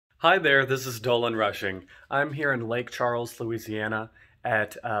Hi there, this is Dolan Rushing. I'm here in Lake Charles, Louisiana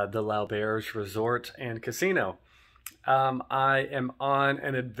at the L'Auberge Resort and Casino. I am on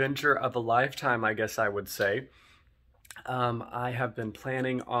an adventure of a lifetime, I guess I would say. I have been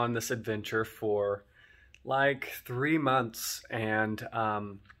planning on this adventure for like 3 months, and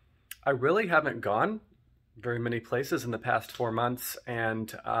I really haven't gone very many places in the past 4 months,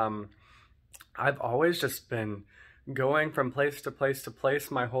 and I've always just been going from place to place to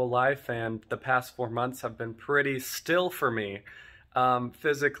place my whole life, and the past 4 months have been pretty still for me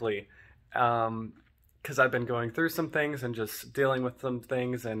physically, because I've been going through some things and just dealing with some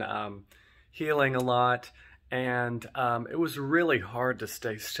things and healing a lot. And it was really hard to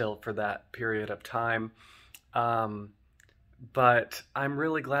stay still for that period of time. But I'm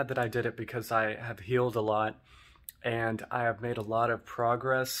really glad that I did it because I have healed a lot and I have made a lot of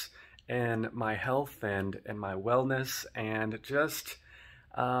progress in my health and in my wellness, and just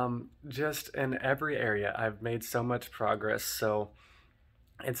in every area I've made so much progress. So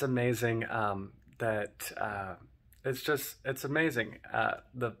it's amazing it's amazing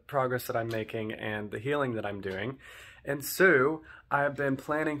the progress that I'm making and the healing that I'm doing. And so I have been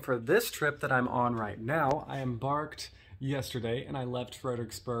planning for this trip that I'm on right now. I embarked yesterday and I left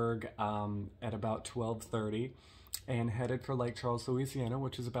Fredericksburg at about 12:30 and headed for Lake Charles, Louisiana,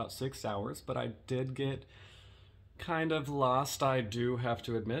 which is about 6 hours. But I did get kind of lost, I do have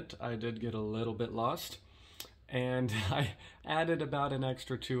to admit. I did get a little bit lost, and I added about an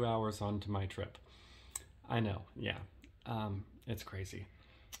extra 2 hours onto my trip. I know, yeah, it's crazy.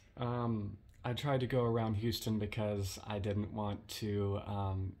 I tried to go around Houston because I didn't want to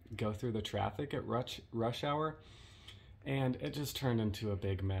go through the traffic at rush hour, and it just turned into a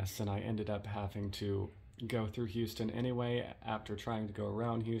big mess, and I ended up having to go through Houston anyway after trying to go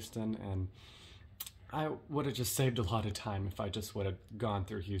around Houston, and I would have just saved a lot of time if I just would have gone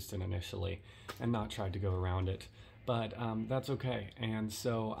through Houston initially and not tried to go around it. But that's okay. And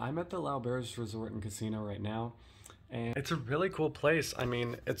so I'm at the L'Auberge Resort and Casino right now, and it's a really cool place. I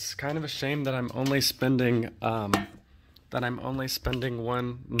mean, it's kind of a shame that I'm only spending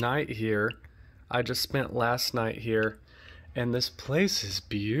one night here. I just spent last night here, and this place is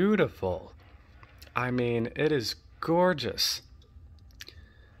beautiful. I mean, it is gorgeous.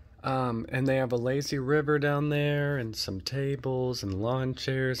 And they have a lazy river down there, and some tables and lawn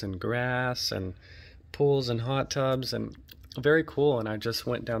chairs and grass and pools and hot tubs, and very cool. And I just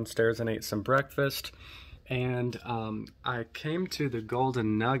went downstairs and ate some breakfast, and I came to the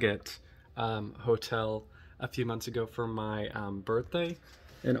Golden Nugget hotel a few months ago for my birthday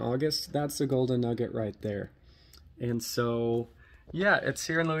in August. That's the Golden Nugget right there. And so yeah, it's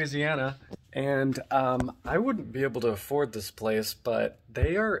here in Louisiana, and I wouldn't be able to afford this place, but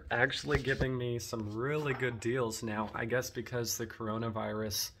they are actually giving me some really good deals now, I guess because the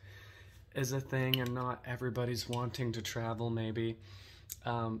coronavirus is a thing and not everybody's wanting to travel maybe.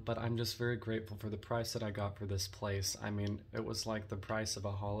 But I'm just very grateful for the price that I got for this place. I mean, it was like the price of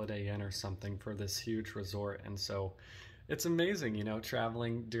a Holiday Inn or something for this huge resort, and so it's amazing, you know,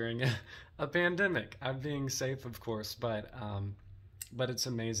 traveling during a pandemic. I'm being safe, of course, but it's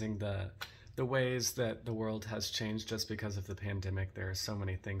amazing the ways that the world has changed just because of the pandemic. There are so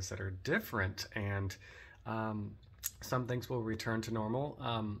many things that are different, and some things will return to normal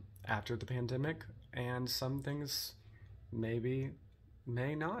after the pandemic, and some things may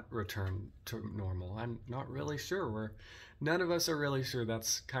not return to normal. I'm not really sure. None of us are really sure.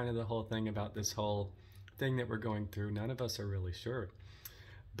 That's kind of the whole thing about this whole thing that we're going through. None of us are really sure.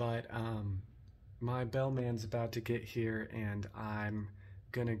 But my bellman's about to get here, and I'm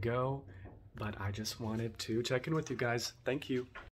gonna go, but I just wanted to check in with you guys. Thank you.